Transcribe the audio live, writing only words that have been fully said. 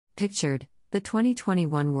Pictured, the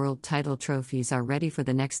 2021 World Title trophies are ready for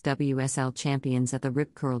the next WSL champions at the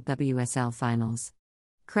Rip Curl WSL Finals.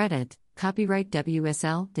 Credit, copyright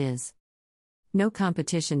WSL, Diz. No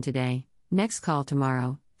competition today, next call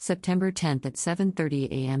tomorrow, September 10th at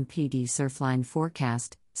 7:30 a.m. PD Surfline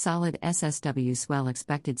forecast, solid SSW swell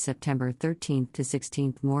expected September 13th to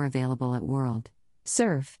 16th, more available at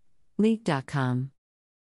worldsurfleague.com.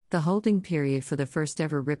 The holding period for the first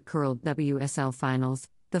ever Rip Curl WSL Finals,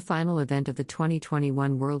 the final event of the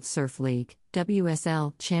 2021 World Surf League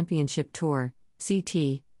WSL Championship Tour,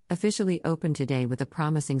 CT, officially opened today with a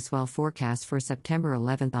promising swell forecast for September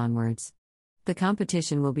 11th onwards. The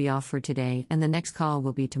competition will be off for today and the next call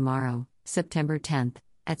will be tomorrow, September 10th,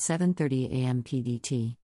 at 7:30 a.m.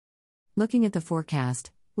 PDT. Looking at the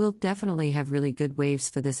forecast, we'll definitely have really good waves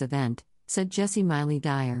for this event, said Jessie Miley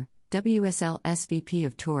Dyer, WSL SVP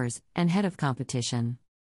of Tours and Head of Competition.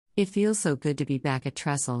 It feels so good to be back at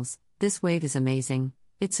Trestles, this wave is amazing,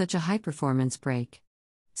 it's such a high-performance break.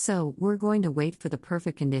 So, we're going to wait for the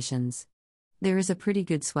perfect conditions. There is a pretty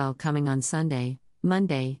good swell coming on Sunday,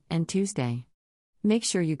 Monday, and Tuesday. Make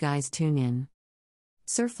sure you guys tune in.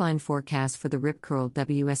 Surfline forecast for the Rip Curl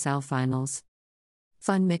WSL Finals.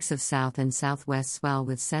 Fun mix of south and southwest swell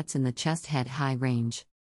with sets in the chest-head high range.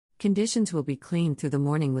 Conditions will be clean through the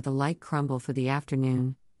morning with a light crumble for the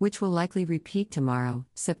afternoon, which will likely repeat tomorrow,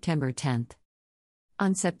 September 10th.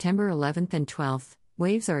 On September 11th and 12th,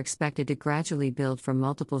 waves are expected to gradually build from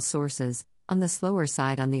multiple sources, on the slower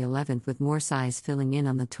side on the 11th with more size filling in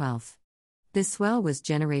on the 12th. This swell was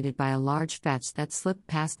generated by a large fetch that slipped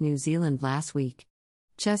past New Zealand last week.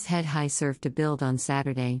 Chest head high surf to build on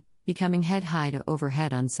Saturday, becoming head high to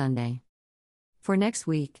overhead on Sunday. For next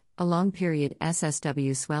week, a long period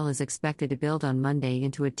SSW swell is expected to build on Monday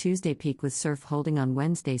into a Tuesday peak with surf holding on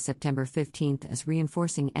Wednesday, September 15th as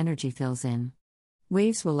reinforcing energy fills in.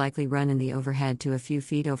 Waves will likely run in the overhead to a few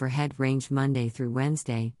feet overhead range Monday through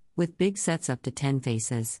Wednesday, with big sets up to 10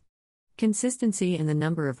 faces. Consistency in the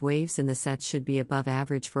number of waves in the sets should be above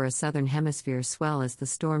average for a southern hemisphere swell as the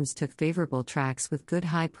storms took favorable tracks with good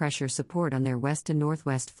high pressure support on their west to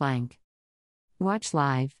northwest flank. Watch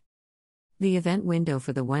live. The event window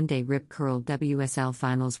for the one-day Rip Curl WSL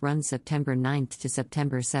Finals runs September 9th to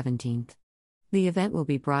September 17th. The event will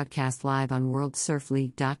be broadcast live on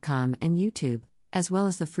worldsurfleague.com and YouTube, as well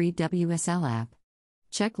as the free WSL app.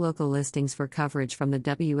 Check local listings for coverage from the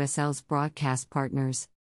WSL's broadcast partners.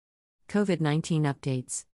 COVID-19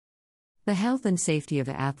 updates. The health and safety of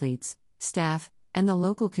athletes, staff, and the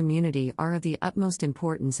local community are of the utmost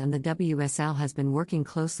importance, and the WSL has been working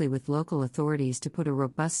closely with local authorities to put a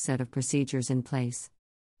robust set of procedures in place.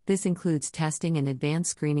 This includes testing and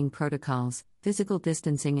advanced screening protocols, physical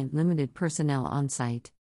distancing, and limited personnel on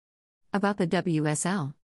site. About the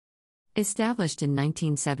WSL. Established in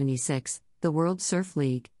 1976, the World Surf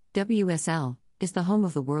League, WSL, is the home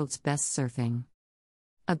of the world's best surfing.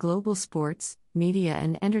 A global sports, media,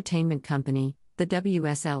 and entertainment company, the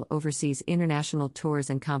WSL oversees international tours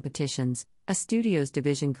and competitions, a studios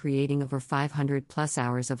division creating over 500+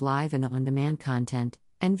 hours of live and on-demand content,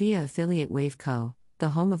 and via affiliate Wave Co., the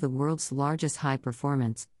home of the world's largest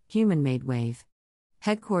high-performance, human-made wave.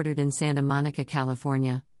 Headquartered in Santa Monica,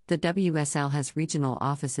 California, the WSL has regional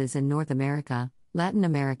offices in North America, Latin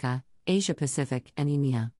America, Asia-Pacific, and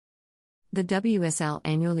EMEA. The WSL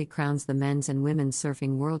annually crowns the men's and women's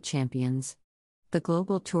surfing world champions. The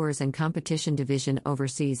Global Tours and Competition Division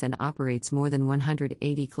oversees and operates more than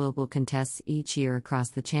 180 global contests each year across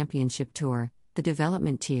the Championship Tour, the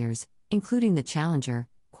development tiers, including the Challenger,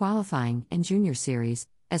 Qualifying, and Junior Series,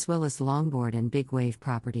 as well as longboard and big wave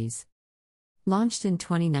properties. Launched in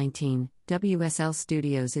 2019, WSL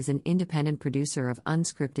Studios is an independent producer of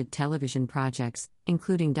unscripted television projects,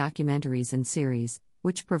 including documentaries and series,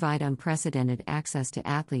 which provide unprecedented access to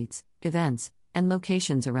athletes, events, and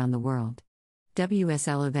locations around the world.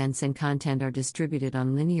 WSL events and content are distributed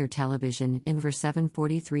on linear television in over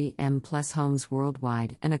 743M+ homes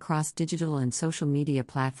worldwide and across digital and social media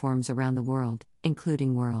platforms around the world,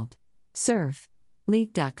 including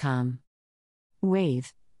worldsurfleague.com.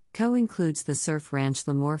 Wave Co. includes the Surf Ranch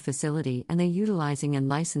Lemoore facility and the utilizing and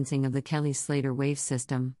licensing of the Kelly Slater wave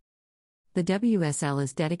system. The WSL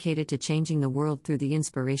is dedicated to changing the world through the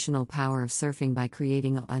inspirational power of surfing by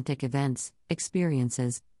creating authentic events,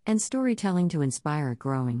 experiences, and storytelling to inspire a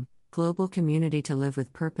growing, global community to live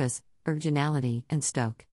with purpose, originality, and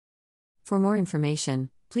stoke. For more information,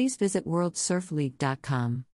 please visit worldsurfleague.com.